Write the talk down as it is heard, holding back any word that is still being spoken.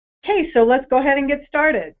Okay, so let's go ahead and get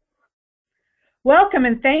started. Welcome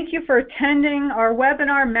and thank you for attending our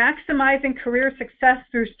webinar, Maximizing Career Success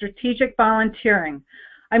Through Strategic Volunteering.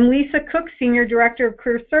 I'm Lisa Cook, Senior Director of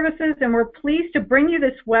Career Services, and we're pleased to bring you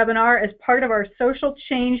this webinar as part of our Social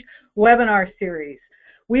Change webinar series.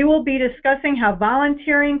 We will be discussing how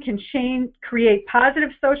volunteering can create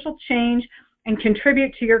positive social change and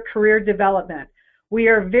contribute to your career development. We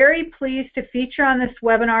are very pleased to feature on this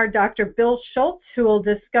webinar Dr. Bill Schultz, who will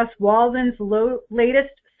discuss Walden's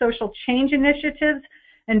latest social change initiatives,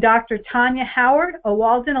 and Dr. Tanya Howard, a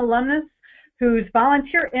Walden alumnus whose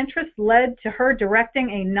volunteer interest led to her directing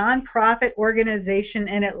a nonprofit organization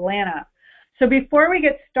in Atlanta. So before we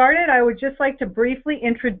get started, I would just like to briefly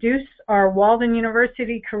introduce our Walden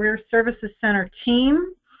University Career Services Center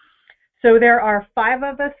team. So there are 5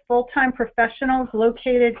 of us full-time professionals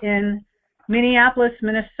located in Minneapolis,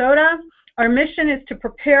 Minnesota. Our mission is to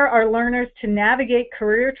prepare our learners to navigate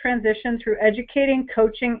career transition through educating,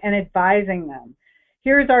 coaching, and advising them.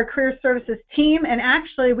 Here's our career services team, and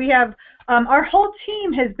actually we have our whole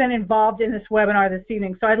team has been involved in this webinar this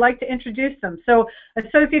evening, so I'd like to introduce them. So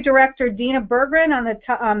Associate Director Dina Berggren on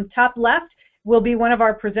the top left will be one of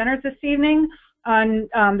our presenters this evening. On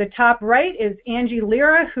the top right is Angie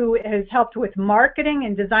Lira, who has helped with marketing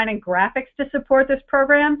and designing graphics to support this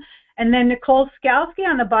program. And then Nicole Skalski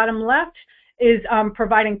on the bottom left is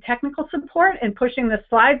providing technical support and pushing the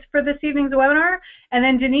slides for this evening's webinar. And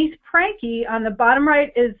then Denise Pranke on the bottom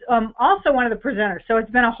right is also one of the presenters. So it's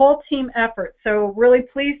been a whole team effort. So really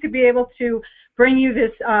pleased to be able to bring you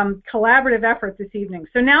this collaborative effort this evening.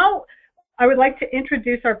 So now I would like to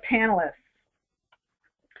introduce our panelists.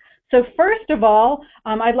 So first of all,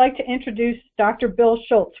 I'd like to introduce Dr. Bill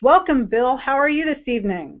Schultz. Welcome, Bill. How are you this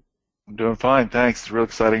evening? I'm doing fine, thanks. It's real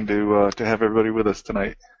exciting to have everybody with us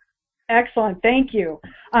tonight. Excellent, thank you.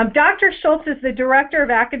 Dr. Schultz is the Director of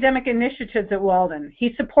Academic Initiatives at Walden.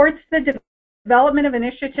 He supports the development of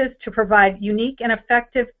initiatives to provide unique and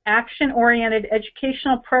effective action-oriented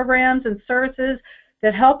educational programs and services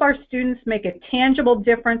that help our students make a tangible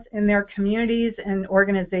difference in their communities and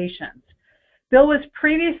organizations. Bill was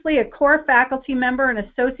previously a core faculty member and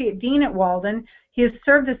associate dean at Walden. He has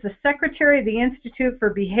served as the secretary of the Institute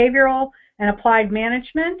for Behavioral and Applied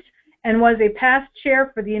Management and was a past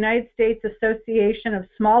chair for the United States Association of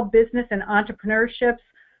Small Business and Entrepreneurship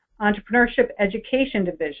Education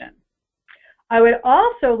Division. I would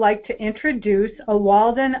also like to introduce a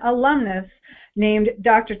Walden alumnus named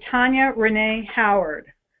Dr. Tanya Renee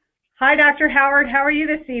Howard. Hi, Dr. Howard. How are you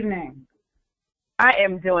this evening? I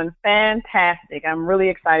am doing fantastic. I'm really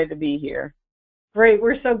excited to be here. Great.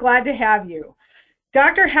 We're so glad to have you.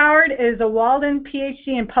 Dr. Howard is a Walden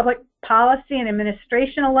PhD in Public Policy and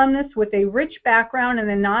Administration alumnus with a rich background in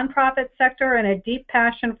the nonprofit sector and a deep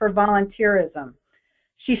passion for volunteerism.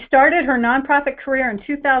 She started her nonprofit career in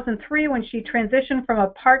 2003 when she transitioned from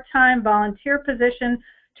a part-time volunteer position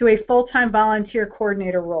to a full-time volunteer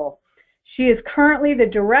coordinator role. She is currently the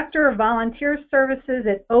Director of Volunteer Services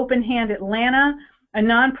at Open Hand Atlanta, a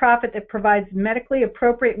nonprofit that provides medically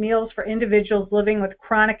appropriate meals for individuals living with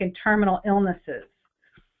chronic and terminal illnesses.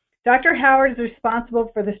 Dr. Howard is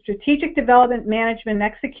responsible for the strategic development, management, and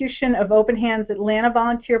execution of Open Hand's Atlanta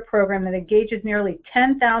volunteer program that engages nearly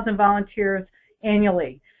 10,000 volunteers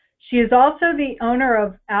annually. She is also the owner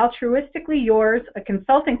of Altruistically Yours, a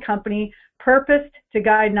consulting company purposed to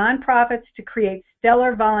guide nonprofits to create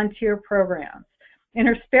stellar volunteer programs. In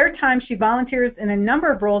her spare time, she volunteers in a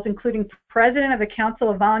number of roles, including president of the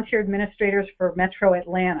Council of Volunteer Administrators for Metro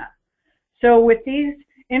Atlanta. So with these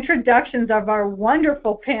introductions of our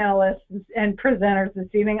wonderful panelists and presenters this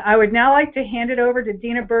evening, I would now like to hand it over to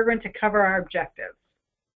Dina Berggren to cover our objectives.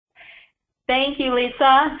 Thank you,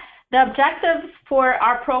 Lisa. The objectives for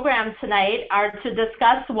our program tonight are to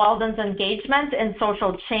discuss Walden's engagement in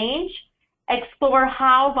social change, explore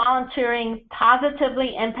how volunteering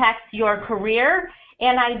positively impacts your career,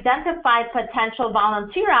 and identify potential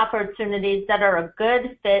volunteer opportunities that are a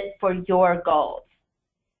good fit for your goals.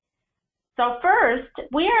 So first,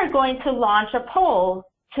 we are going to launch a poll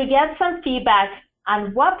to get some feedback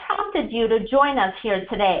on what prompted you to join us here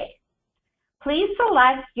today. Please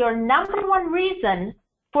select your #1 reason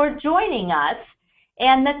for joining us,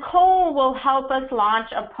 and Nicole will help us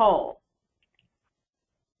launch a poll.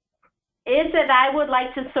 Is it I would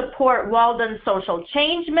like to support Walden's social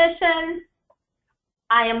change mission?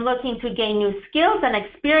 I am looking to gain new skills and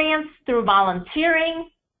experience through volunteering.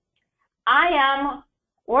 I am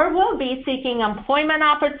or will be seeking employment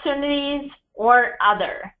opportunities, or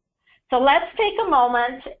other. So let's take a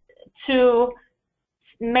moment to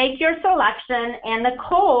make your selection, and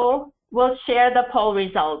Nicole will share the poll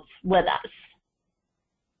results with us.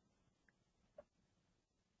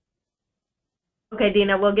 Okay,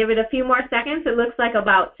 Dina, we'll give it a few more seconds. It looks like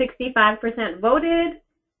about 65% voted.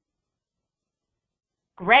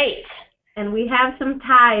 Great. And we have some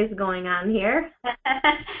ties going on here.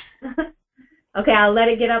 Okay, I'll let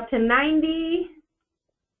it get up to 90.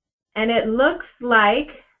 And it looks like,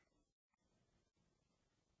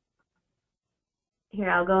 here,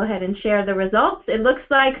 I'll go ahead and share the results. It looks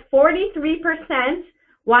like 43%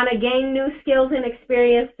 want to gain new skills and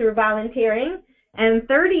experience through volunteering, and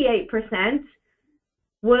 38%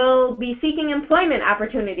 will be seeking employment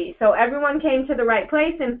opportunities. So everyone came to the right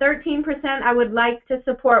place, and 13% I would like to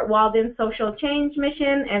support Walden's social change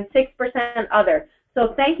mission, and 6% other.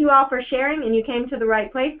 So thank you all for sharing, and you came to the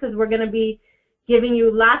right place, because we're going to be giving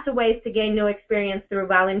you lots of ways to gain new experience through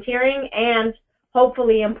volunteering and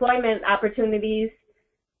hopefully employment opportunities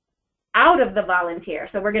out of the volunteer.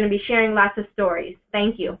 So we're going to be sharing lots of stories.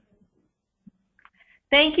 Thank you.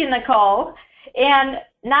 Thank you, Nicole. And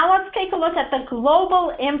now let's take a look at the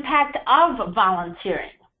global impact of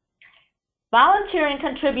volunteering. Volunteering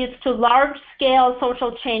contributes to large-scale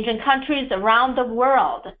social change in countries around the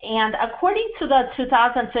world. And according to the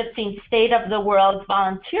 2015 State of the World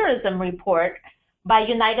Volunteerism Report by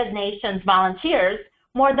United Nations Volunteers,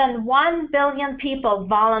 more than 1 billion people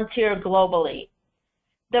volunteer globally.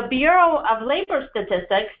 The Bureau of Labor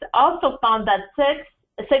Statistics also found that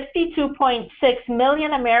 62.6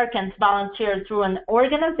 million Americans volunteered through an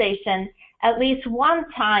organization at least one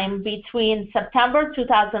time between September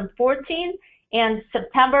 2014 and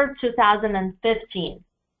September 2015.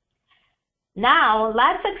 Now,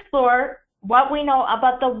 let's explore what we know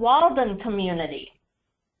about the Walden community.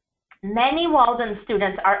 Many Walden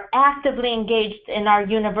students are actively engaged in our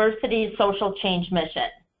university's social change mission.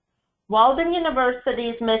 Walden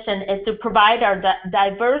University's mission is to provide our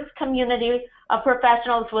diverse community of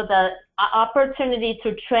professionals with an opportunity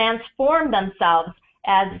to transform themselves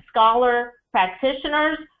as scholar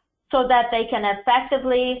practitioners so that they can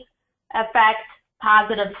effectively affect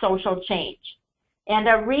positive social change. And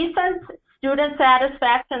a recent student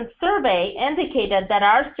satisfaction survey indicated that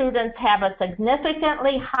our students have a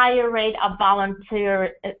significantly higher rate of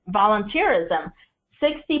volunteerism,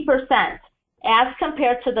 60%, as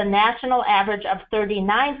compared to the national average of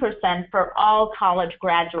 39% for all college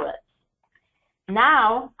graduates.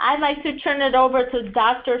 Now, I'd like to turn it over to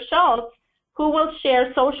Dr. Schultz, who will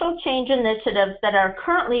share social change initiatives that are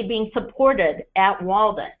currently being supported at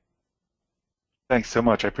Walden. Thanks so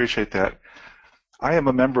much. I appreciate that. I am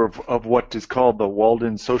a member of what is called the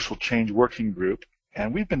Walden Social Change Working Group,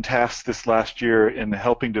 and we've been tasked this last year in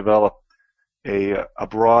helping develop a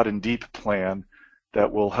broad and deep plan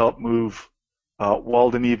that will help move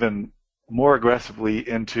Walden even more aggressively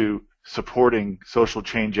into supporting social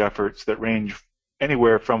change efforts that range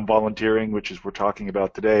anywhere from volunteering, which is we're talking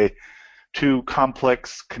about today, to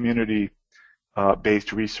complex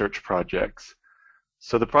community-based research projects.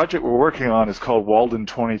 So the project we're working on is called Walden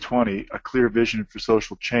 2020, A Clear Vision for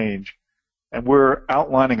Social Change, and we're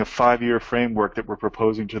outlining a 5-year framework that we're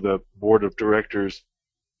proposing to the board of directors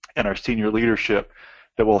and our senior leadership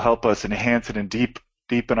that will help us enhance and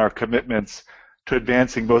deepen our commitments to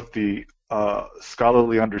advancing both the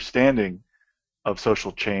scholarly understanding of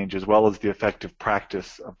social change as well as the effective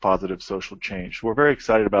practice of positive social change. So we're very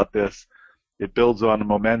excited about this. It builds on the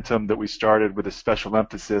momentum that we started with a special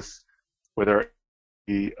emphasis with our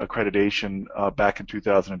accreditation back in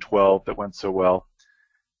 2012 that went so well,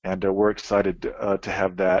 and we're excited to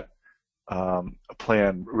have that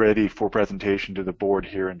plan ready for presentation to the board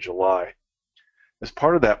here in July. As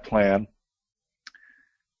part of that plan,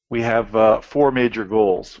 we have 4 major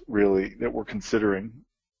goals, really, that we're considering.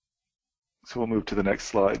 So we'll move to the next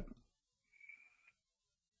slide.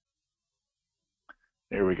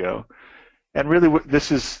 There we go. And really,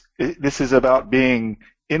 this is about being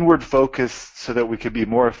inward focused so that we can be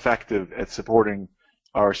more effective at supporting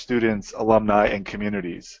our students, alumni, and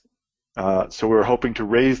communities. So we're hoping to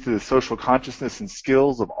raise the social consciousness and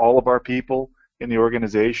skills of all of our people in the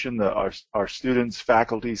organization, our students,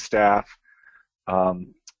 faculty, staff,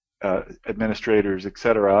 administrators,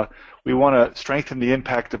 etc. We want to strengthen the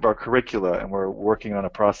impact of our curricula, and we're working on a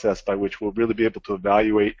process by which we'll really be able to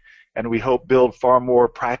evaluate and we hope build far more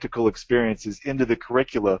practical experiences into the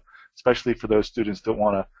curricula, especially for those students that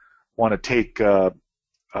want to take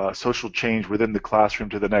social change within the classroom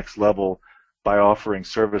to the next level by offering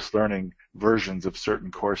service learning versions of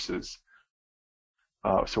certain courses.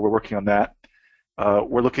 So we're working on that.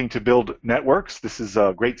 We're looking to build networks. This is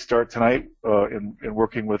a great start tonight in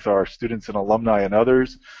working with our students and alumni and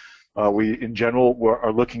others. We, in general,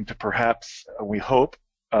 are looking to perhaps, we hope,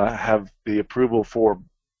 have the approval for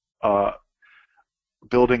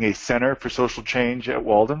building a center for social change at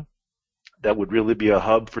Walden. that would really be a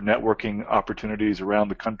hub for networking opportunities around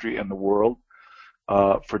the country and the world,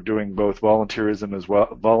 for doing both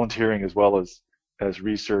volunteering as well as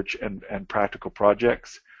research and practical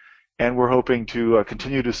projects. And we're hoping to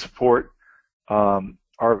continue to support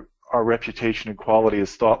our reputation and quality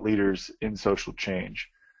as thought leaders in social change.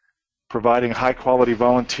 Providing high-quality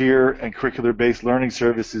volunteer and curricular-based learning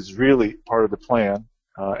service is really part of the plan,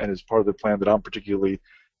 and is part of the plan that I'm particularly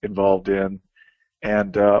involved in.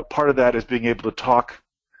 And part of that is being able to talk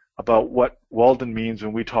about what Walden means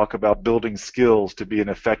when we talk about building skills to be an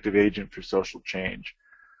effective agent for social change,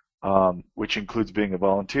 which includes being a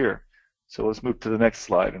volunteer. So let's move to the next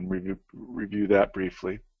slide and review that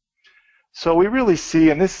briefly. So we really see,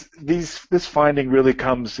 and this finding really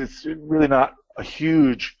comes, it's really not a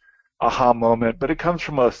huge aha moment, but it comes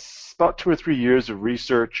from about 2 or 3 years of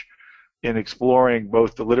research in exploring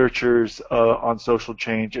both the literatures on social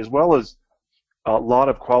change, as well as a lot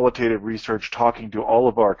of qualitative research talking to all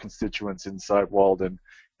of our constituents inside Walden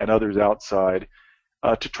and others outside,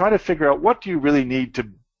 to try to figure out what do you really need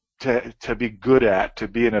to be good at to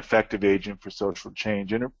be an effective agent for social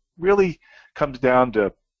change. And it really comes down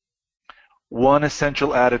to 1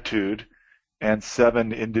 essential attitude and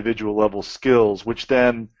 7 individual level skills, which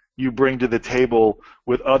then you bring to the table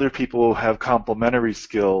with other people who have complementary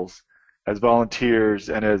skills as volunteers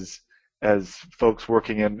and as folks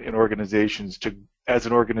working in organizations, as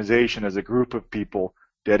an organization, as a group of people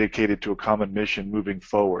dedicated to a common mission moving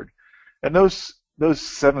forward. And those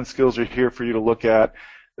 7 skills are here for you to look at.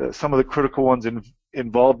 Some of the critical ones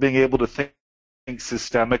involve being able to think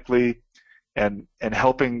systemically and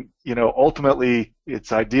helping, ultimately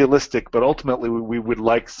it's idealistic, but ultimately we would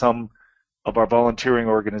like some of our volunteering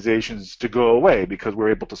organizations to go away because we're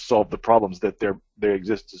able to solve the problems that they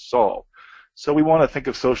exist to solve. So we want to think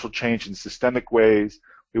of social change in systemic ways.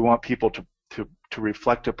 We want people to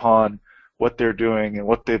reflect upon what they're doing and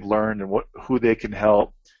what they've learned and who they can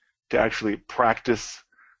help to actually practice,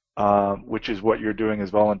 which is what you're doing as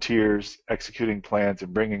volunteers, executing plans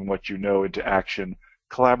and bringing what you know into action,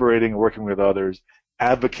 collaborating and working with others,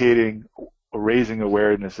 advocating, raising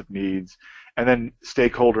awareness of needs, and then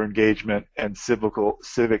stakeholder engagement and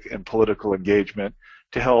civic and political engagement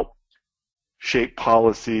to help shape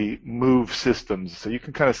policy, move systems. So you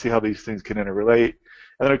can kind of see how these things can interrelate.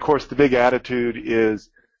 And then, of course, the big attitude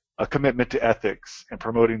is a commitment to ethics and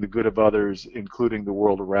promoting the good of others, including the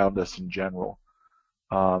world around us in general.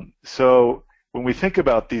 So when we think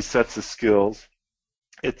about these sets of skills,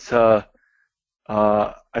 it's, I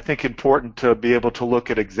think, important to be able to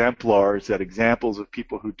look at exemplars, at examples of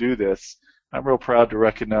people who do this. I'm real proud to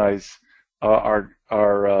recognize our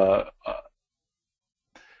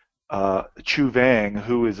Chu Vang,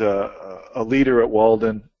 who is a leader at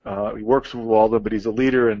Walden. He works with Walden, but he's a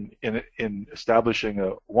leader in establishing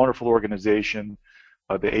a wonderful organization,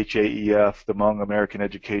 the HAEF, the Hmong American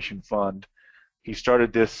Education Fund. He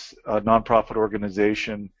started this nonprofit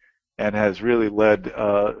organization and has really led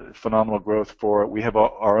phenomenal growth for it. We have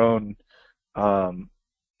our own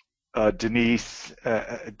Denise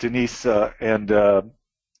and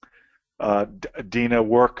Dina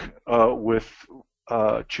work with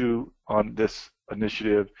Chu on this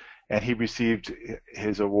initiative, and he received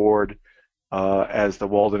his award as the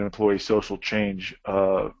Walden Employee Social Change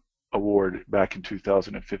Award back in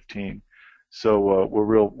 2015. So we're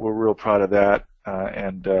real proud of that,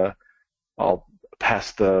 and I'll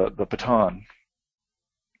pass the baton.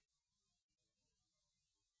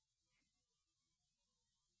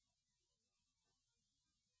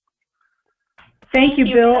 Thank you,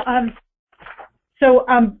 Bill. So,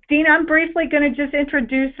 Dina, I'm briefly going to just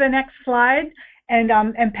introduce the next slide and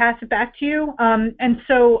pass it back to you. And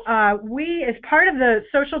so we, as part of the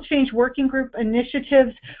Social Change Working Group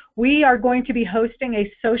initiatives, we are going to be hosting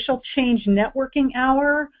a Social Change Networking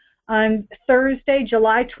Hour on Thursday,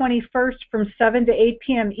 July 21st from 7 to 8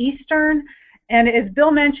 p.m. Eastern. And as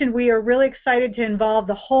Bill mentioned, we are really excited to involve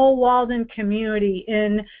the whole Walden community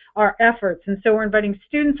in our efforts. And so we're inviting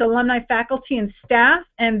students, alumni, faculty, and staff,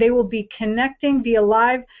 and they will be connecting via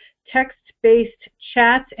live text-based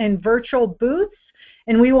chats and virtual booths.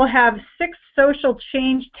 And we will have 6 social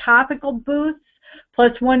change topical booths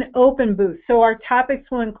plus 1 open booth. So our topics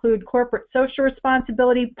will include corporate social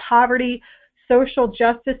responsibility, poverty, social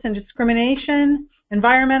justice and discrimination,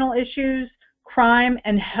 environmental issues, crime,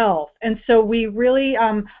 and health. And so we really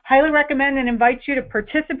highly recommend and invite you to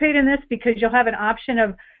participate in this, because you'll have an option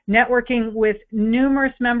of networking with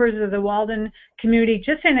numerous members of the Walden community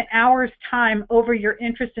just in an hour's time over your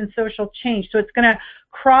interest in social change. So it's going to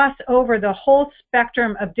cross over the whole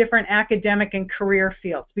spectrum of different academic and career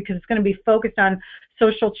fields, because it's going to be focused on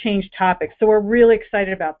social change topics. So we're really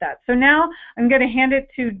excited about that. So now I'm going to hand it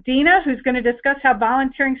to Dina, who's going to discuss how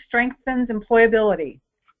volunteering strengthens employability.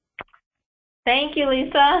 Thank you,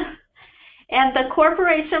 Lisa. And the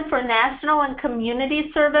Corporation for National and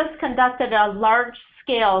Community Service conducted a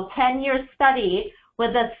large-scale 10-year study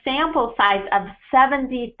with a sample size of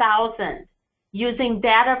 70,000 using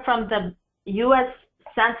data from the U.S.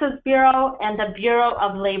 Census Bureau and the Bureau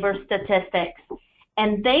of Labor Statistics.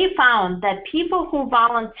 And they found that people who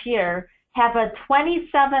volunteer have a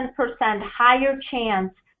 27% higher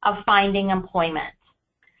chance of finding employment.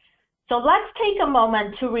 So let's take a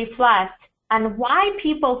moment to reflect on why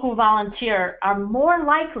people who volunteer are more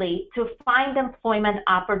likely to find employment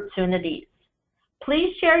opportunities.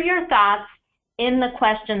 Please share your thoughts in the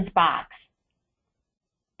questions box.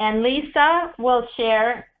 And Lisa will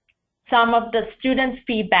share some of the students'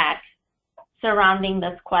 feedback surrounding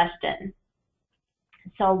this question.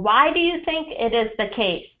 So why do you think it is the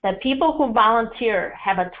case that people who volunteer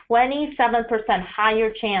have a 27%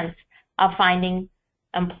 higher chance of finding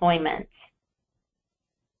employment?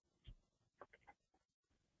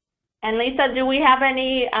 And Lisa, do we have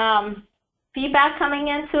any feedback coming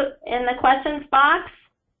in the questions box?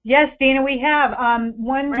 Yes, Dina, we have.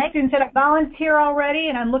 One student said, I volunteer already,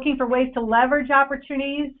 and I'm looking for ways to leverage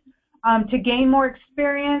opportunities, to gain more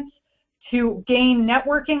experience, to gain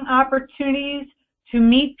networking opportunities, to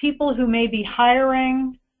meet people who may be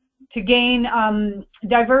hiring, to gain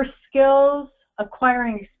diverse skills,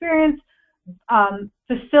 acquiring experience,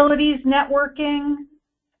 facilities networking,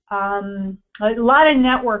 a lot of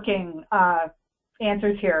networking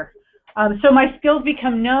answers here. So my skills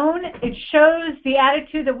become known. It shows the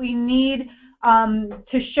attitude that we need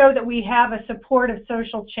to show that we have a support of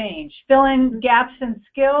social change. Fill in gaps in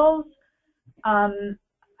skills.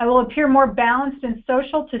 I will appear more balanced and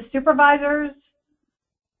social to supervisors.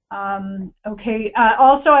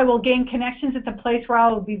 Also, I will gain connections at the place where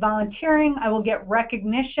I will be volunteering. I will get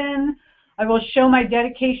recognition. I will show my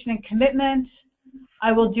dedication and commitment.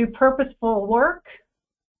 I will do purposeful work.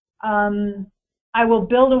 I will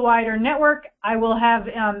build a wider network. I will have,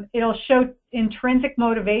 it'll show intrinsic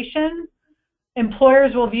motivation.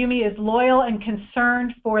 Employers will view me as loyal and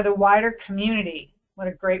concerned for the wider community. What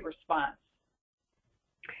a great response.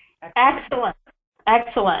 Excellent.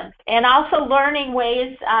 Excellent. And also learning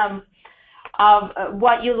ways of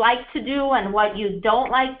what you like to do and what you don't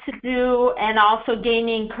like to do, and also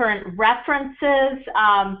gaining current references,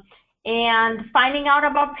 and finding out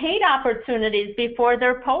about paid opportunities before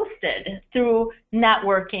they're posted through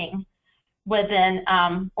networking within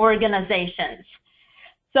organizations.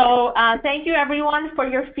 So thank you everyone for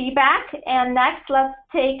your feedback. And next, let's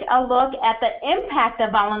take a look at the impact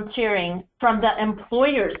of volunteering from the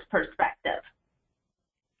employer's perspective.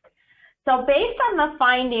 So based on the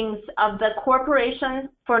findings of the Corporation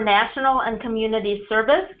for National and Community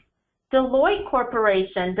Service, Deloitte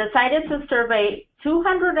Corporation decided to survey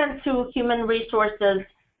 202 human resources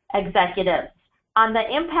executives on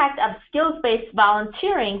the impact of skills-based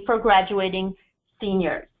volunteering for graduating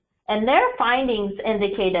seniors. And their findings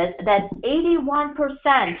indicated that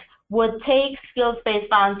 81% would take skills-based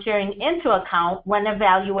volunteering into account when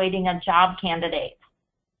evaluating a job candidate.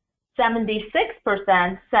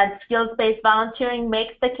 76% said skills-based volunteering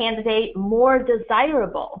makes the candidate more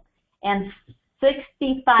desirable, and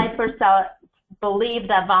 65% believe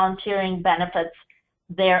that volunteering benefits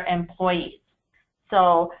their employees.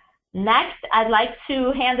 So next, I'd like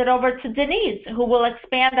to hand it over to Denise, who will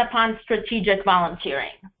expand upon strategic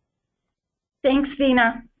volunteering. Thanks,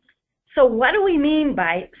 Dina. So what do we mean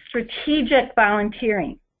by strategic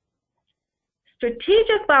volunteering?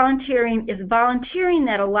 Strategic volunteering is volunteering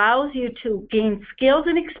that allows you to gain skills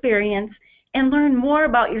and experience and learn more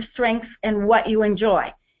about your strengths and what you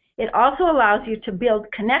enjoy. It also allows you to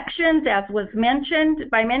build connections, as was mentioned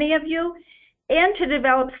by many of you, and to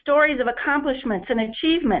develop stories of accomplishments and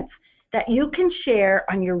achievements that you can share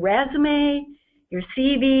on your resume, your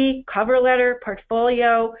CV, cover letter,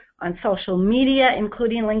 portfolio, on social media,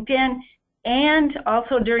 including LinkedIn, and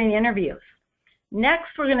also during interviews. Next,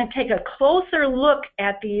 we're going to take a closer look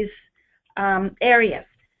at these areas.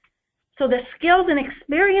 So the skills and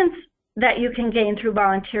experience that you can gain through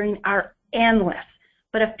volunteering are endless,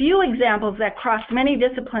 but a few examples that cross many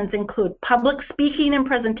disciplines include public speaking and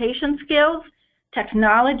presentation skills,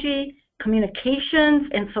 technology, communications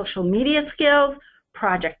and social media skills,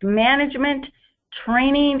 project management,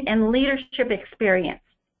 training, and leadership experience.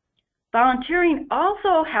 Volunteering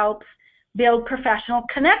also helps build professional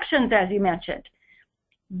connections, as you mentioned.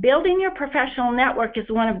 Building your professional network is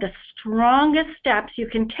one of the strongest steps you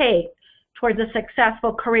can take towards a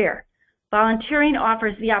successful career. Volunteering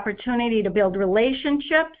offers the opportunity to build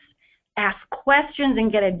relationships, ask questions,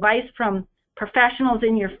 and get advice from professionals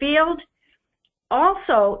in your field.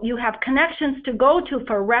 Also, you have connections to go to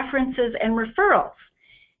for references and referrals.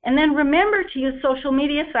 And then remember to use social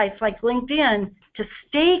media sites like LinkedIn to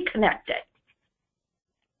stay connected.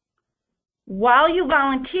 While you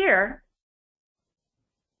volunteer,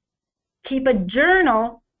 keep a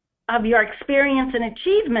journal of your experience and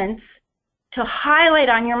achievements to highlight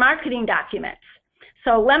on your marketing documents.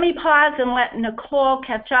 So let me pause and let Nicole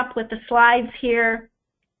catch up with the slides here.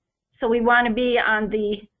 So we want to be on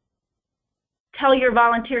the tell your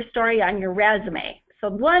volunteer story on your resume. So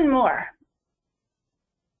one more.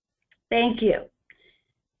 Thank you.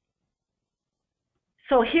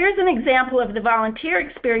 So here's an example of the volunteer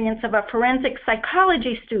experience of a forensic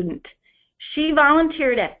psychology student. She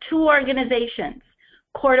volunteered at 2 organizations,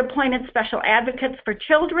 court-appointed special advocates for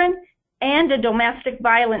children and a domestic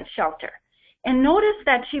violence shelter. And notice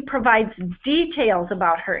that she provides details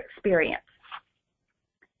about her experience.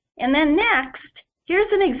 And then next,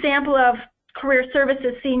 here's an example of Career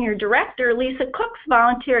Services Senior Director Lisa Cook's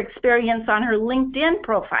volunteer experience on her LinkedIn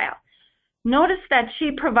profile. Notice that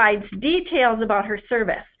she provides details about her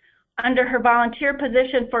service. Under her volunteer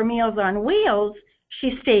position for Meals on Wheels,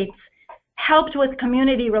 she states, helped with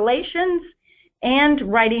community relations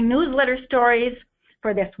and writing newsletter stories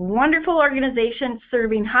for this wonderful organization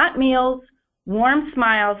serving hot meals, warm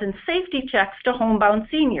smiles, and safety checks to homebound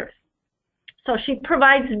seniors. So she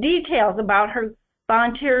provides details about her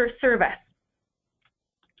volunteer service.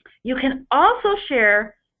 You can also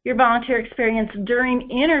share your volunteer experience during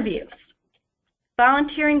interviews.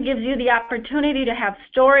 Volunteering gives you the opportunity to have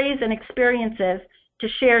stories and experiences to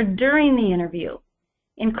share during the interview.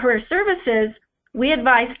 In Career Services, we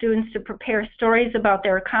advise students to prepare stories about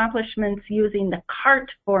their accomplishments using the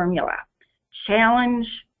CART formula: challenge,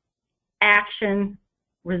 action,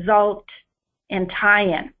 result, and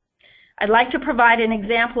tie-in. I'd like to provide an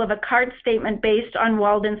example of a CART statement based on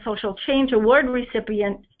Walden Social Change Award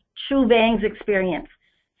recipient Chu Vang's experience.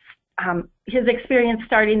 His experience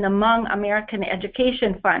starting the Hmong American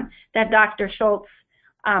Education Fund that Dr. Schultz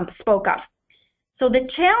spoke of. So the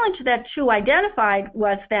challenge that Chu identified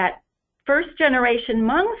was that first-generation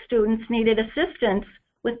Hmong students needed assistance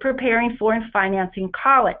with preparing for and financing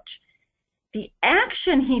college. The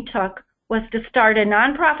action he took was to start a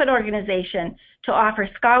nonprofit organization to offer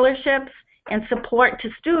scholarships and support to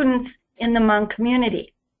students in the Hmong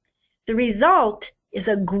community. The result is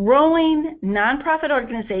a growing nonprofit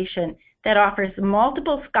organization that offers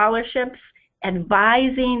multiple scholarships,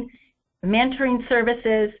 advising, mentoring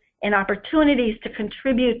services, and opportunities to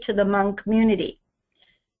contribute to the Hmong community.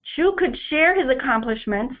 Chu could share his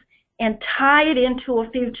accomplishments and tie it into a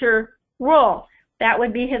future role. That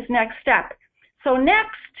would be his next step. So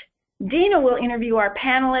next, Dina will interview our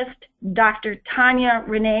panelist, Dr. Tanya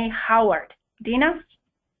Renee Howard. Dina?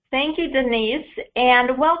 Thank you, Denise,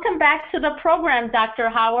 and welcome back to the program, Dr.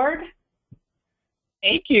 Howard.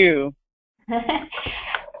 Thank you.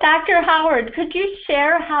 Dr. Howard, could you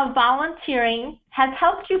share how volunteering has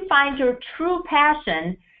helped you find your true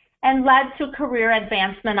passion and led to career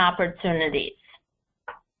advancement opportunities?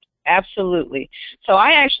 Absolutely. So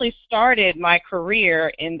I actually started my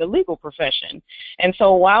career in the legal profession. And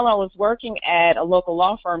so while I was working at a local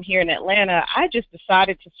law firm here in Atlanta, I just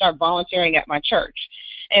decided to start volunteering at my church.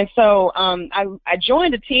 And so I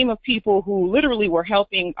joined a team of people who literally were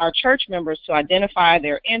helping our church members to identify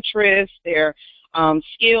their interests, their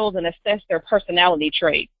skills, and assess their personality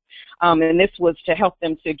traits. And this was to help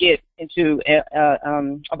them to get into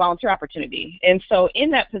a volunteer opportunity. And so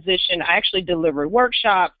in that position, I actually delivered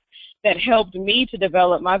workshops that helped me to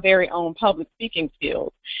develop my very own public speaking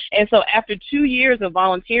skills. And so after 2 years of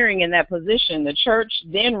volunteering in that position, the church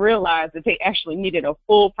then realized that they actually needed a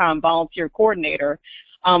full-time volunteer coordinator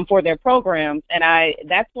for their programs. And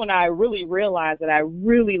that's when I really realized that I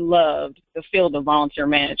really loved the field of volunteer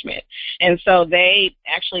management. And so they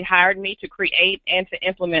actually hired me to create and to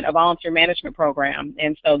implement a volunteer management program.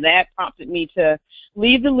 And so that prompted me to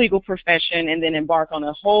leave the legal profession and then embark on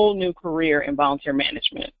a whole new career in volunteer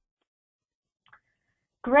management.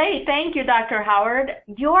 Great. Thank you, Dr. Howard.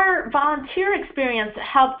 Your volunteer experience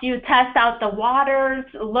helped you test out the waters,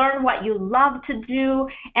 learn what you love to do,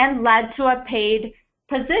 and led to a paid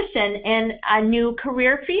position in a new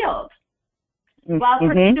career field. While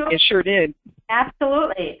pursuing, it sure did.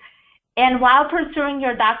 Absolutely. And while pursuing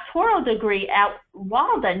your doctoral degree at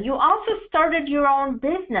Walden, you also started your own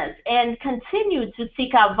business and continued to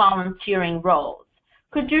seek out volunteering roles.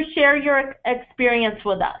 Could you share your experience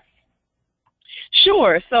with us?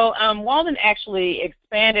 Sure. So Walden actually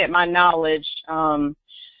expanded my knowledge,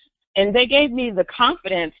 and they gave me the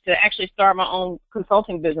confidence to actually start my own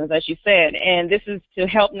consulting business, as you said. And this is to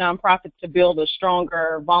help nonprofits to build a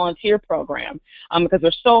stronger volunteer program, because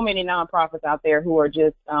there's so many nonprofits out there who are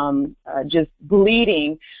just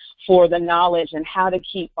bleeding for the knowledge and how to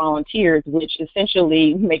keep volunteers, which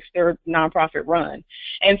essentially makes their nonprofit run.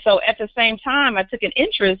 And so at the same time, I took an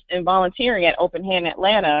interest in volunteering at Open Hand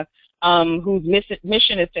Atlanta, whose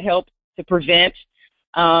mission is to help to prevent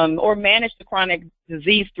or manage the chronic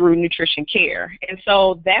disease through nutrition care. And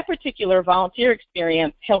so that particular volunteer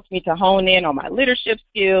experience helped me to hone in on my leadership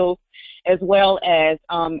skills as well as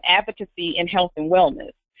advocacy in health and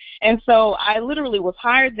wellness. And so I literally was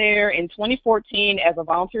hired there in 2014 as a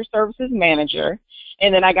volunteer services manager,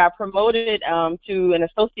 and then I got promoted to an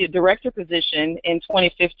associate director position in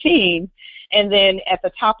 2015. And then at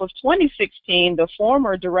the top of 2016, the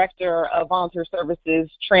former director of volunteer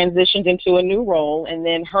services transitioned into a new role, and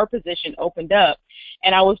then her position opened up.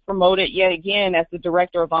 And I was promoted yet again as the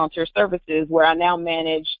director of volunteer services, where I now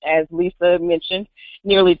manage, as Lisa mentioned,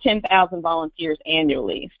 nearly 10,000 volunteers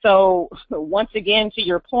annually. So once again, to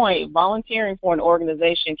your point, volunteering for an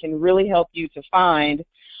organization can really help you to find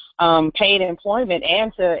paid employment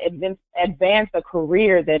and to advance a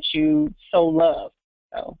career that you so love.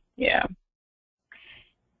 So, yeah.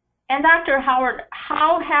 And Dr. Howard,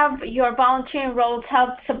 how have your volunteering roles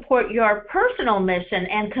helped support your personal mission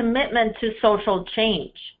and commitment to social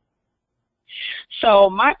change? So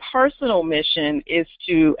my personal mission is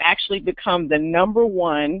to actually become the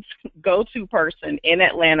 #1 go-to person in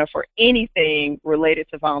Atlanta for anything related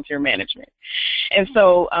to volunteer management. And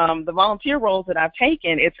so the volunteer roles that I've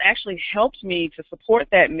taken, it's actually helped me to support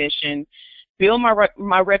that mission, build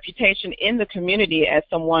my reputation in the community as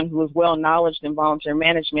someone who is well-knowledged in volunteer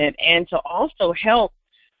management, and to also help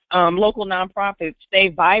local nonprofits stay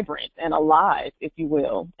vibrant and alive, if you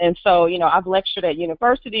will. And so, I've lectured at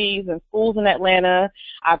universities and schools in Atlanta.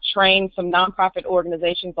 I've trained some nonprofit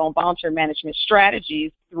organizations on volunteer management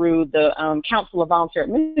strategies through the Council of Volunteer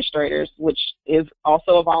Administrators, which is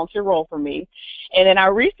also a volunteer role for me. And then I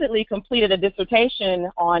recently completed a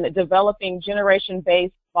dissertation on developing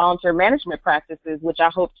generation-based volunteer management practices, which I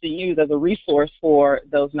hope to use as a resource for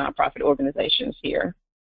those nonprofit organizations here.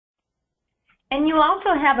 And you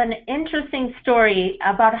also have an interesting story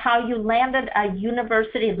about how you landed a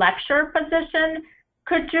university lecturer position.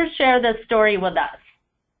 Could you share this story with us?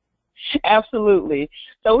 Absolutely.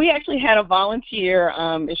 So we actually had a volunteer,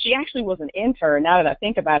 and she actually was an intern, now that I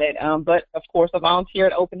think about it, but of course a volunteer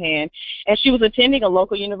at Open Hand, and she was attending a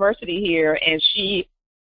local university here, and she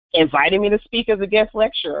invited me to speak as a guest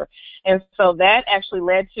lecturer. And so that actually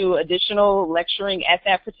led to additional lecturing at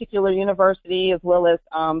that particular university, as well as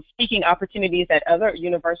speaking opportunities at other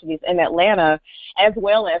universities in Atlanta, as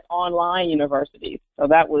well as online universities. So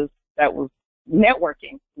that was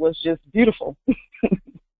networking was just beautiful.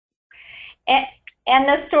 And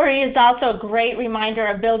this story is also a great reminder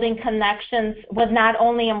of building connections with not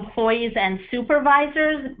only employees and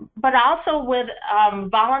supervisors, but also with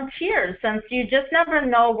volunteers, since you just never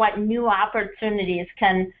know what new opportunities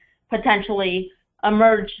can potentially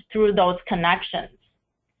emerge through those connections.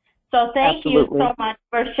 So thank Absolutely. you so much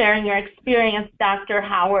for sharing your experience, Dr.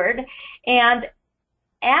 Howard. And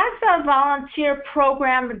as a volunteer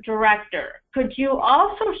program director, could you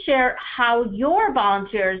also share how your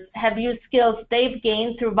volunteers have used skills they've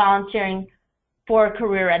gained through volunteering for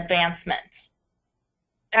career advancement?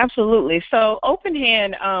 Absolutely. So Open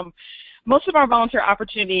Hand, most of our volunteer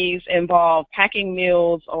opportunities involve packing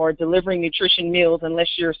meals or delivering nutrition meals, unless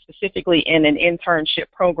you're specifically in an internship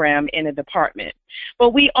program in a department.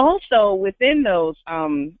 But we also, within those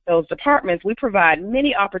departments, we provide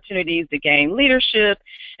many opportunities to gain leadership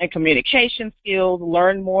and communication skills,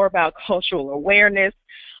 learn more about cultural awareness.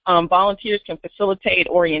 Volunteers can facilitate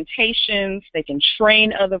orientations. They can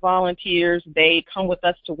train other volunteers. They come with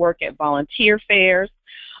us to work at volunteer fairs.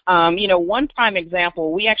 One prime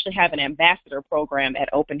example, we actually have an ambassador program at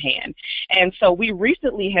Open Hand. And so we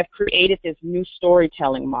recently have created this new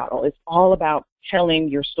storytelling model. It's all about telling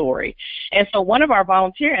your story. And so one of our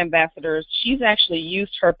volunteer ambassadors, she's actually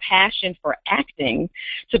used her passion for acting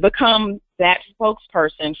to become that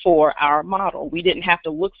spokesperson for our model. We didn't have to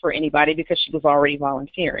look for anybody because she was already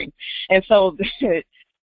volunteering. And so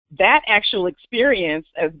that actual experience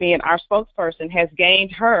as being our spokesperson has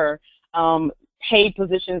gained her paid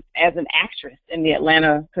positions as an actress in the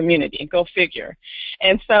Atlanta community. Go figure.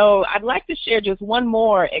 And so I'd like to share just one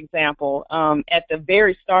more example at the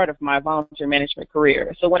very start of my volunteer management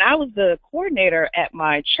career. So when I was the coordinator at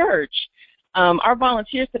my church, our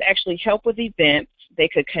volunteers could actually help with events. They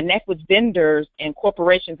could connect with vendors and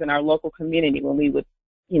corporations in our local community when we would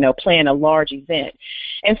plan a large event.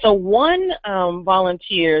 And so one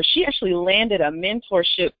volunteer, she actually landed a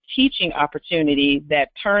mentorship teaching opportunity that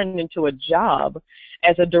turned into a job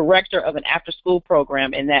as a director of an after-school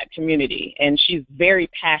program in that community. And she's very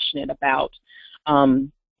passionate about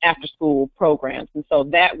after-school programs. And so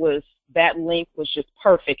that link was just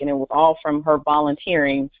perfect, and it was all from her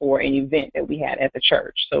volunteering for an event that we had at the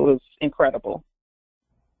church. So it was incredible.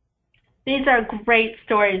 These are great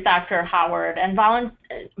stories, Dr. Howard, and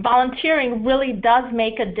volunteering really does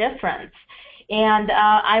make a difference. And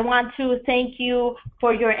I want to thank you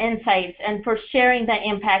for your insights and for sharing the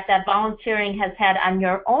impact that volunteering has had on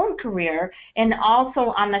your own career and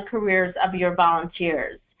also on the careers of your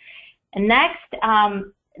volunteers. And next,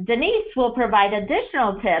 Denise will provide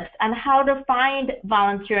additional tips on how to find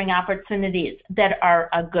volunteering opportunities that are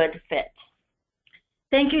a good fit.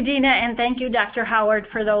 Thank you, Dina, and thank you, Dr. Howard,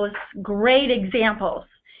 for those great examples.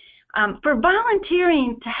 For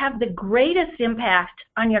volunteering to have the greatest impact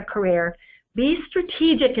on your career, be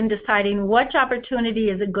strategic in deciding which opportunity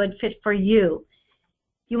is a good fit for you.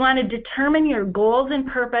 You want to determine your goals and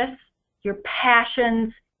purpose, your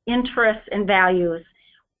passions, interests, and values,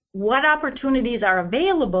 what opportunities are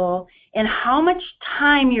available, and how much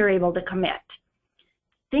time you're able to commit.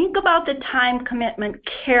 Think about the time commitment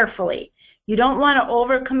carefully. You don't want to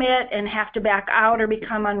overcommit and have to back out or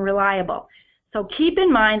become unreliable. So keep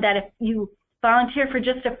in mind that if you volunteer for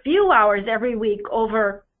just a few hours every week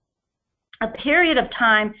over a period of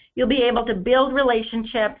time, you'll be able to build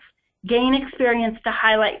relationships, gain experience to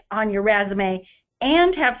highlight on your resume,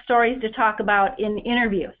 and have stories to talk about in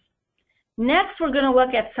interviews. Next, we're going to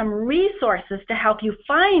look at some resources to help you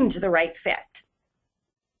find the right fit.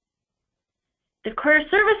 The Career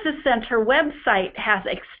Services Center website has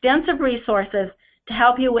extensive resources to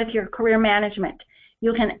help you with your career management.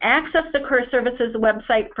 You can access the Career Services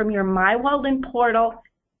website from your My Walden portal,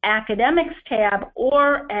 Academics tab,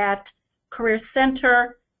 or at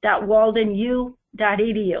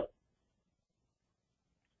careercenter.waldenu.edu.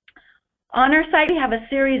 On our site, we have a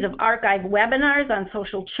series of archived webinars on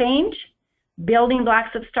social change, building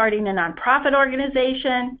blocks of starting a nonprofit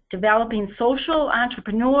organization, developing social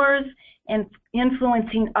entrepreneurs, and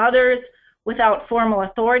influencing others without formal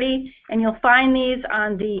authority. And you'll find these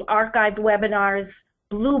on the archived webinars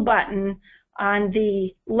blue button on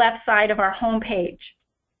the left side of our homepage.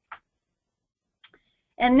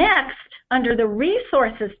 And next, under the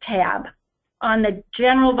Resources tab on the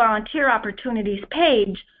General Volunteer Opportunities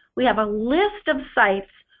page, we have a list of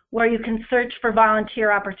sites where you can search for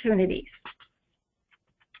volunteer opportunities.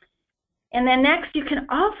 And then next, you can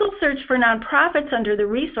also search for nonprofits under the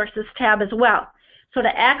Resources tab as well. So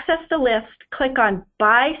to access the list, click on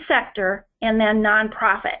By Sector and then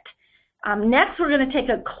Nonprofit. Next, we're going to take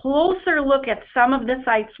a closer look at some of the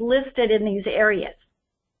sites listed in these areas.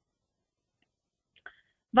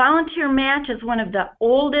 Volunteer Match is one of the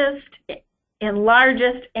oldest and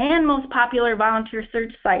largest and most popular volunteer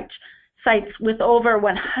search sites with over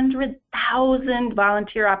 100,000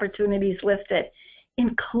 volunteer opportunities listed,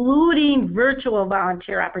 including virtual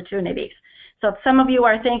volunteer opportunities. So if some of you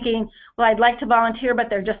are thinking, well, I'd like to volunteer, but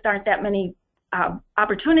there just aren't that many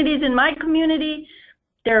opportunities in my community,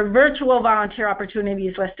 there are virtual volunteer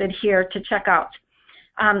opportunities listed here to check out.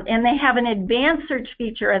 And they have an advanced search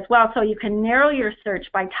feature as well, so you can narrow your search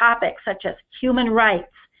by topics such as human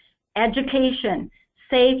rights, education,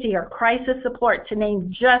 safety, or crisis support, to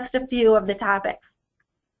name just a few of the topics.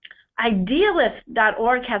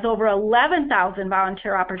 Idealist.org has over 11,000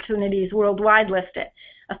 volunteer opportunities worldwide listed.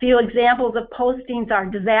 A few examples of postings are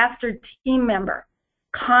disaster team member,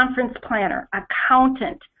 conference planner,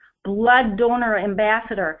 accountant, blood donor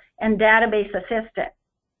ambassador, and database assistant.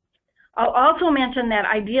 I'll also mention that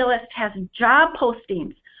Idealist has job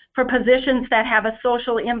postings for positions that have a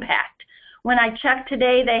social impact. When I checked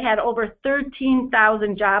today, they had over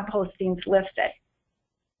 13,000 job postings listed.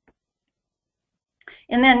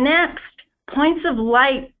 And then next, Points of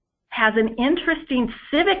Light has an interesting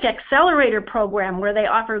civic accelerator program where they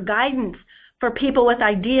offer guidance for people with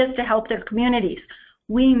ideas to help their communities.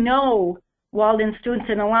 We know Walden students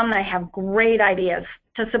and alumni have great ideas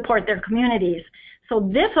to support their communities. So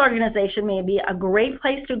this organization may be a great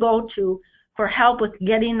place to go to for help with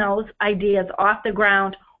getting those ideas off the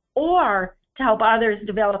ground, or to help others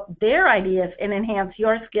develop their ideas and enhance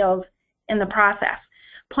your skills in the process.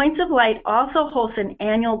 Points of Light also hosts an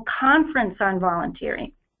annual conference on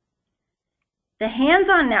volunteering. The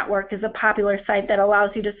Hands-On Network is a popular site that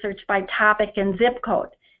allows you to search by topic and zip code.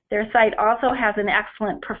 Their site also has an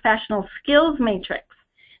excellent professional skills matrix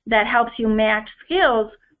that helps you match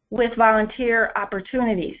skills with volunteer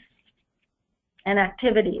opportunities and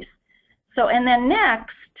activities. So, and then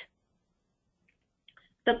next,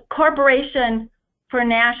 the Corporation for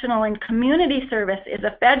National and Community Service is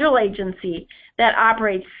a federal agency that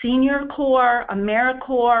operates Senior Corps,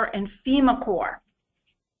 AmeriCorps, and FEMA Corps.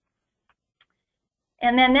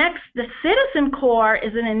 And then next, the Citizen Corps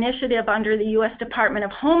is an initiative under the U.S. Department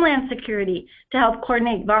of Homeland Security to help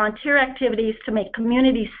coordinate volunteer activities to make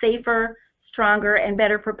communities safer, stronger, and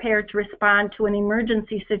better prepared to respond to an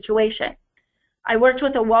emergency situation. I worked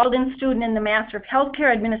with a Walden student in the Master of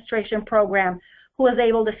Healthcare Administration program who was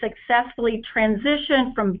able to successfully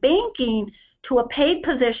transition from banking to a paid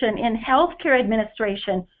position in healthcare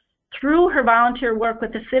administration through her volunteer work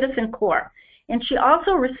with the Citizen Corps. And she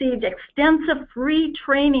also received extensive free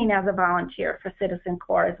training as a volunteer for Citizen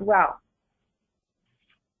Corps as well.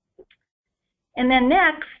 And then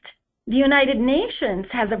next, the United Nations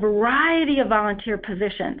has a variety of volunteer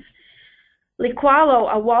positions.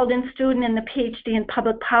 Liqualo, a Walden student in the PhD in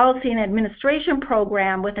Public Policy and Administration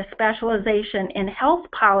program with a specialization in health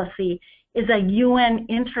policy, is a UN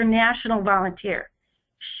international volunteer.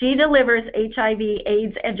 She delivers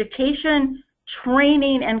HIV/AIDS education,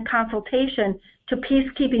 training, and consultation to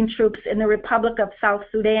peacekeeping troops in the Republic of South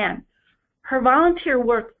Sudan. Her volunteer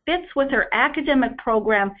work fits with her academic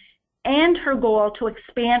program and her goal to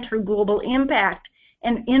expand her global impact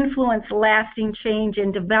and influence lasting change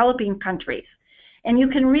in developing countries. And you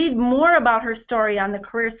can read more about her story on the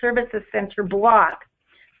Career Services Center blog.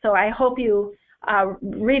 So I hope you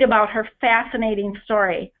read about her fascinating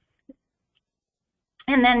story.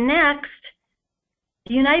 And then next,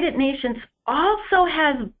 the United Nations also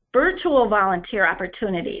has virtual volunteer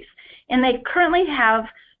opportunities, and they currently have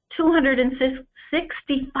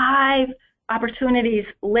 265 opportunities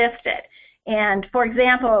listed. And for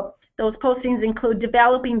example, those postings include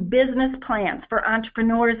developing business plans for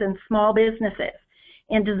entrepreneurs and small businesses,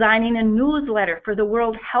 and designing a newsletter for the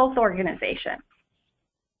World Health Organization.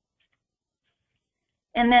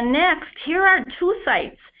 And then next, here are two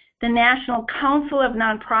sites: the National Council of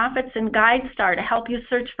Nonprofits and GuideStar to help you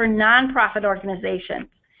search for nonprofit organizations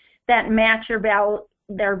that match your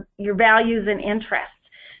values and interests.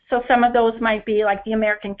 So some of those might be like the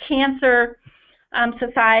American Cancer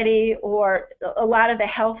Society, or a lot of the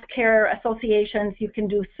healthcare associations. You can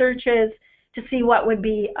do searches to see what would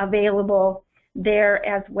be available there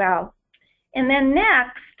as well. And then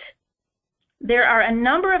next, there are a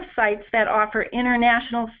number of sites that offer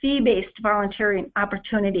international fee-based volunteering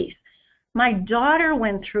opportunities. My daughter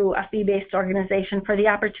went through a fee-based organization for the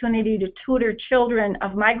opportunity to tutor children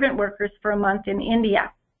of migrant workers for a month in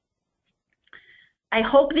India. I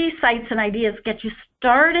hope these sites and ideas get you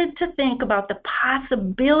started to think about the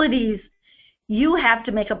possibilities you have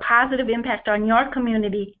to make a positive impact on your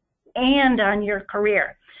community and on your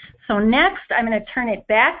career. So next, I'm going to turn it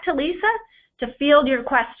back to Lisa to field your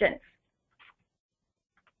questions.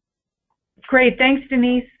 Great, thanks,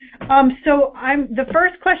 Denise. The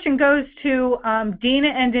first question goes to Dina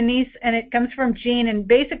and Denise, and it comes from Jean. And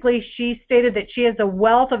basically, she stated that she has a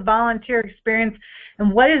wealth of volunteer experience,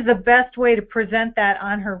 and what is the best way to present that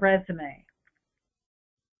on her resume?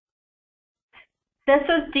 This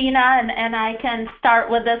is Dina, and I can start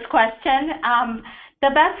with this question. The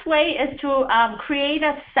best way is to create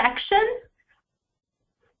a section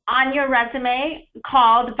on your resume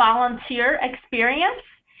called Volunteer Experience,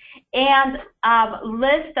 and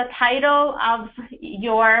list the title of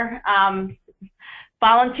your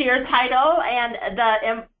volunteer title and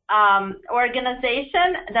the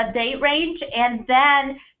organization, the date range, and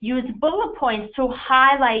then use bullet points to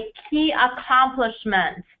highlight key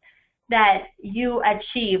accomplishments that you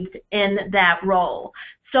achieved in that role.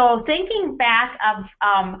 So thinking back of,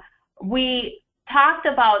 we talked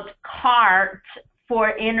about CART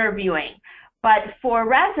for interviewing, but for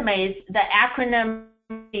resumes, the acronym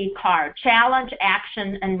CART, challenge,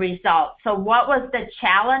 action, and result. So what was the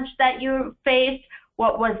challenge that you faced?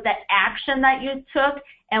 What was the action that you took?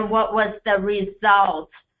 And what was the result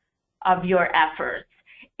of your efforts?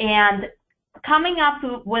 And coming up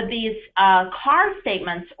with these CART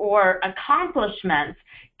statements or accomplishments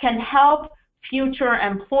can help future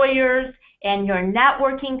employers and your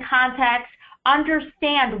networking contacts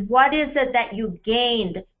understand what is it that you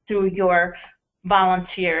gained through your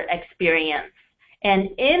volunteer experience.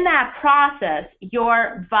 And in that process,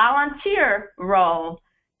 your volunteer role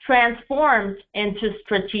transforms into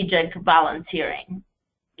strategic volunteering.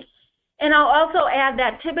 And I'll also add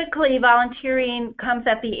that typically volunteering comes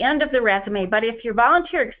at the end of the resume, but if your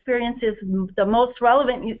volunteer experience is the most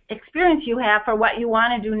relevant experience you have for what you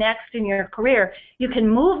want to do next in your career, you can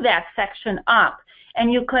move that section up.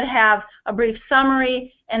 And you could have a brief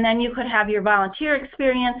summary, and then you could have your volunteer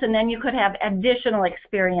experience, and then you could have additional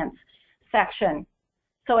experience section.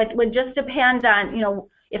 So it would just depend on, you know,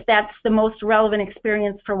 if that's the most relevant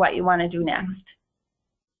experience for what you want to do next.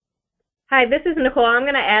 Hi, this is Nicole. I'm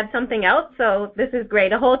going to add something else, so this is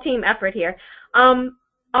great, a whole team effort here.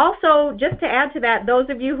 Also, just to add to that, those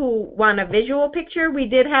of you who want a visual picture, we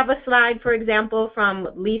did have a slide, for example, from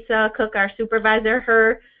Lisa Cook, our supervisor,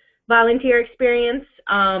 her volunteer experience,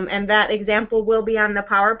 and that example will be on the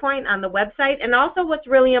PowerPoint on the website. And also what's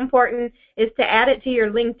really important is to add it to your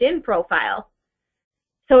LinkedIn profile.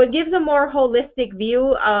 So it gives a more holistic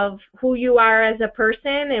view of who you are as a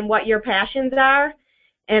person and what your passions are.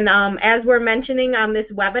 And as we're mentioning on this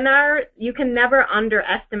webinar, you can never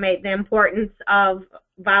underestimate the importance of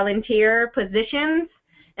volunteer positions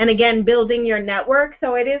and, again, building your network.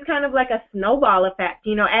 So it is kind of like a snowball effect.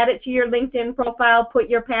 You know, add it to your LinkedIn profile, put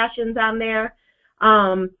your passions on there,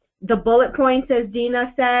 the bullet points, as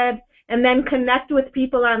Dina said, and then connect with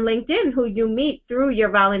people on LinkedIn who you meet through your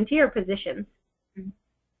volunteer positions.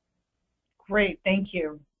 Great, thank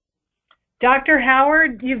you. Dr.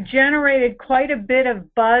 Howard, you've generated quite a bit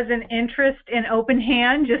of buzz and interest in Open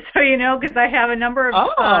Hand, just so you know, because I have a number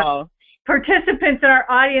of participants in our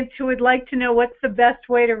audience who would like to know what's the best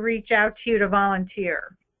way to reach out to you to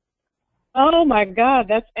volunteer. Oh my God,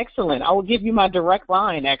 that's excellent. I will give you my direct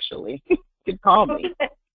line, actually. You can call me.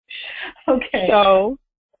 Okay. So,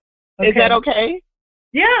 is that okay?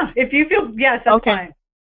 Yeah, if you feel, yes, that's fine.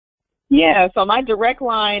 Yeah, so my direct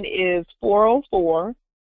line is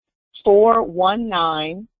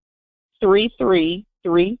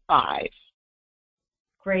 404-419-3335.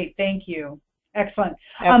 Great, thank you. Excellent.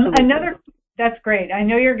 Absolutely. That's great. I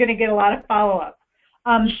know you're going to get a lot of follow-up.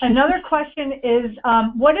 Another question is,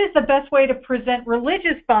 what is the best way to present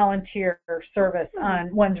religious volunteer service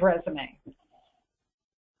on one's resume?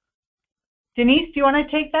 Denise, do you want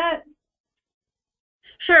to take that?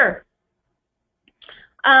 Sure.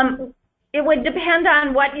 It would depend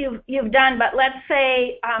on what you've done, but let's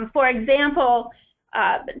say, for example,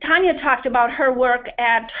 Tanya talked about her work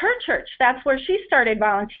at her church. That's where she started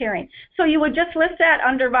volunteering. So you would just list that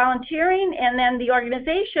under volunteering, and then the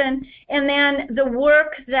organization, and then the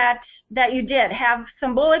work that you did. Have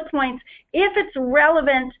some bullet points if it's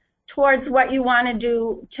relevant towards what you want to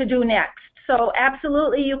do next. So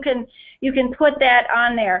absolutely, you can put that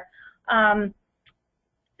on there.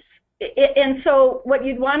 And so what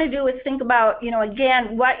you'd want to do is think about, you know,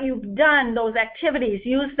 again, what you've done, those activities.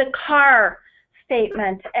 Use the CAR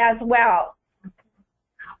statement as well.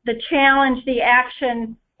 The challenge, the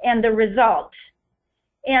action, and the result.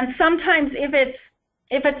 And sometimes if it's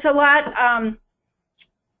a lot,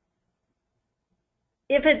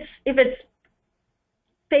 if it's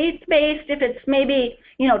faith-based, if it's maybe,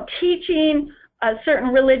 you know, teaching a certain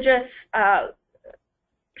religious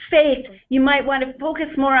faith, you might want to focus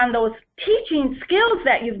more on those teaching skills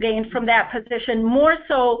that you've gained from that position more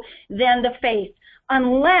so than the faith,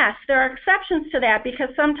 unless there are exceptions to that, because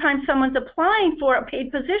sometimes someone's applying for a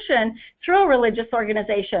paid position through a religious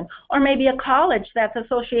organization or maybe a college that's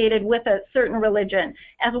associated with a certain religion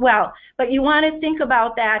as well. But you want to think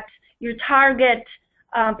about that, your target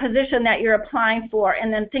position that you're applying for,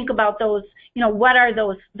 and then think about those, you know, what are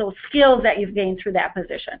those skills that you've gained through that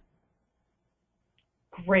position.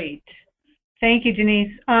 Great. Thank you,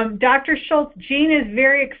 Denise. Dr. Schultz, Jean is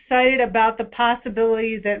very excited about the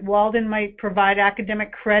possibility that Walden might provide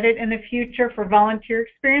academic credit in the future for volunteer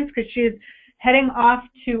experience, because she's heading off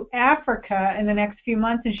to Africa in the next few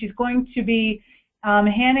months, and she's going to be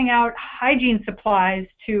handing out hygiene supplies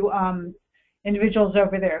to individuals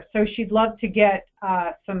over there. So she'd love to get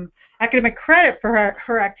some academic credit for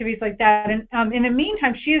her activities like that. And in the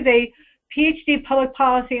meantime, she is a PhD public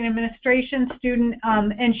policy and administration student,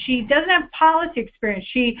 and she doesn't have policy experience.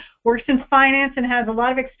 She works in finance and has a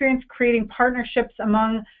lot of experience creating partnerships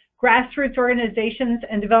among grassroots organizations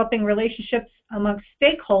and developing relationships among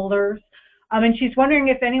stakeholders. And she's wondering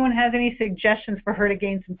if anyone has any suggestions for her to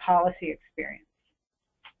gain some policy experience.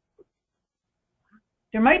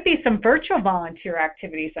 There might be some virtual volunteer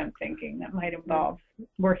activities, I'm thinking, that might involve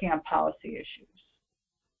working on policy issues.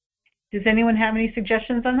 Does anyone have any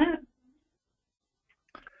suggestions on that?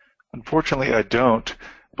 Unfortunately, I don't.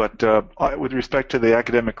 But with respect to the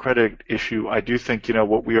academic credit issue, I do think, you know,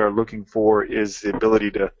 what we are looking for is the ability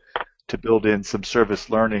to build in some service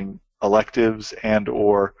learning electives and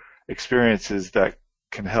or experiences that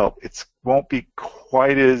can help. It won't be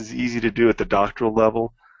quite as easy to do at the doctoral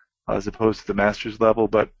level as opposed to the master's level,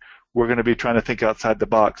 but we're going to be trying to think outside the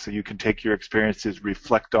box so you can take your experiences,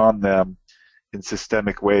 reflect on them in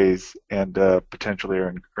systemic ways, and potentially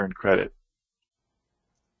earn credit.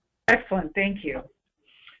 Excellent, thank you.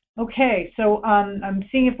 Okay, so I'm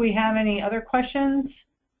seeing if we have any other questions.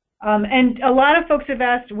 And a lot of folks have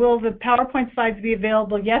asked, will the PowerPoint slides be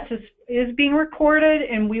available? Yes, it is being recorded,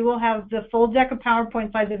 and we will have the full deck of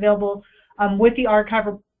PowerPoint slides available with the archive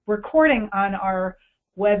recording on our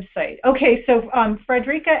website. Okay, so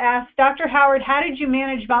Frederica asked, Dr. Howard, how did you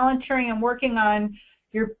manage volunteering and working on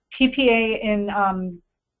your PPA in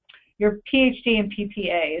your PhD in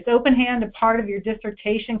PPA? Is open hand a part of your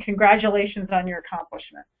dissertation? Congratulations on your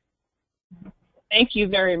accomplishment. Thank you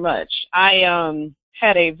very much. I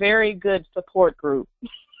had a very good support group.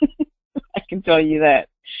 I can tell you that.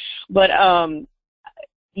 But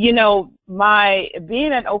you know,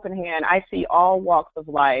 being an open hand, I see all walks of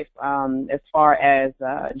life as far as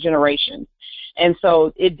generations. And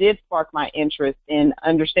so it did spark my interest in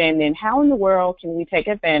understanding how in the world can we take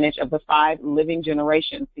advantage of the 5 living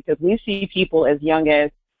generations, because we see people as young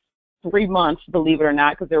as 3 months, believe it or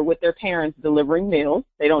not, because they're with their parents delivering meals.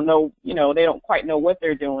 They don't know, you know, they don't quite know what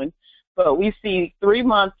they're doing. But we see 3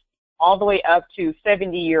 months all the way up to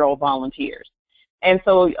 70-year-old volunteers. And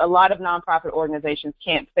so a lot of nonprofit organizations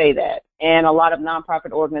can't say that. And a lot of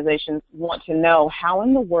nonprofit organizations want to know how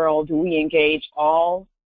in the world do we engage all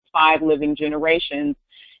 5 living generations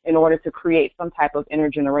in order to create some type of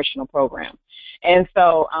intergenerational program. And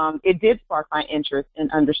so it did spark my interest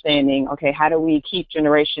in understanding, okay, how do we keep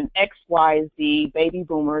generation X, Y, Z, baby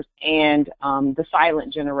boomers, and the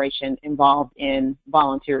silent generation involved in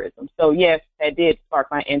volunteerism. So yes, that did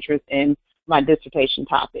spark my interest in my dissertation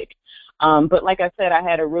topic. But like I said, I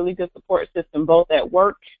had a really good support system both at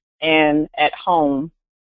work and at home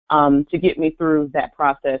to get me through that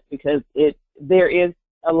process, because there is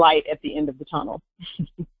a light at the end of the tunnel.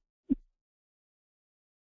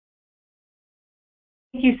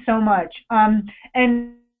 Thank you so much.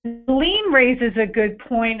 And Lean raises a good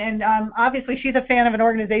point, and obviously she's a fan of an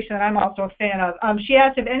organization that I'm also a fan of. She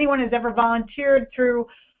asked if anyone has ever volunteered through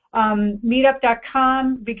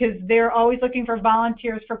meetup.com, because they're always looking for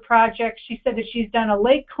volunteers for projects. She said that she's done a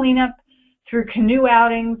lake cleanup through canoe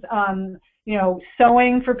outings, you know,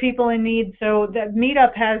 sewing for people in need. So that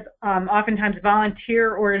Meetup has oftentimes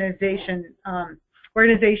volunteer organizations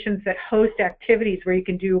that host activities where you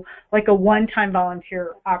can do like a one-time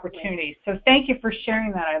volunteer opportunity. So thank you for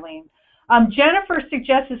sharing that, Eileen. Jennifer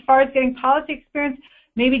suggests, as far as getting policy experience,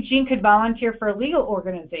 maybe Jean could volunteer for a legal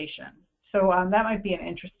organization. So that might be an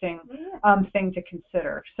interesting thing to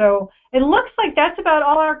consider. So it looks like that's about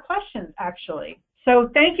all our questions, actually. So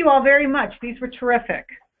thank you all very much. These were terrific.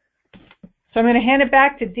 So I'm going to hand it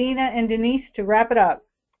back to Dina and Denise to wrap it up.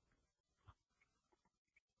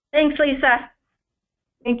 Thanks, Lisa.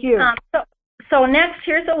 Thank you. So next,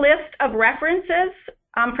 here's a list of references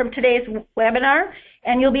from today's webinar,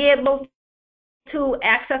 and you'll be able to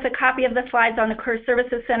access a copy of the slides on the Career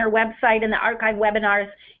Services Center website and the archive webinars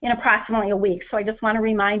in approximately a week. So I just want to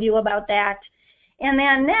remind you about that. And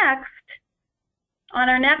then next, on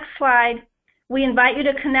our next slide, we invite you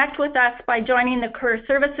to connect with us by joining the Career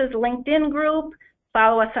Services LinkedIn group,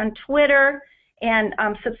 follow us on Twitter, and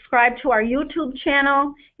subscribe to our YouTube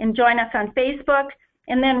channel, and join us on Facebook.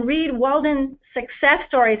 And then read Walden success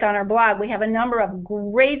stories on our blog. We have a number of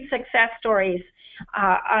great success stories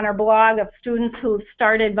on our blog of students who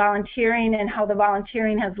started volunteering and how the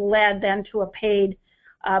volunteering has led them to a paid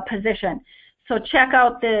position. So check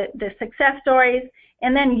out the success stories,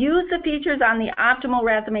 and then use the features on the Optimal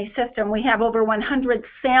Resume system. We have over 100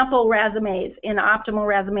 sample resumes in Optimal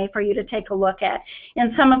Resume for you to take a look at.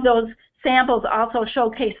 And some of those samples also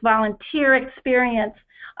showcase volunteer experience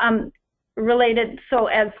related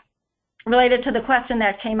to the question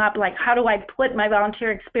that came up, like how do I put my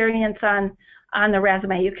volunteer experience on the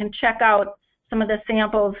resume? You can check out some of the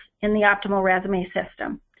samples in the Optimal Resume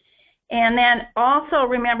system. And then also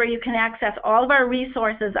remember, you can access all of our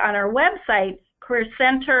resources on our website,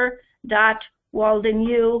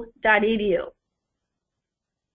 careercenter.waldenu.edu.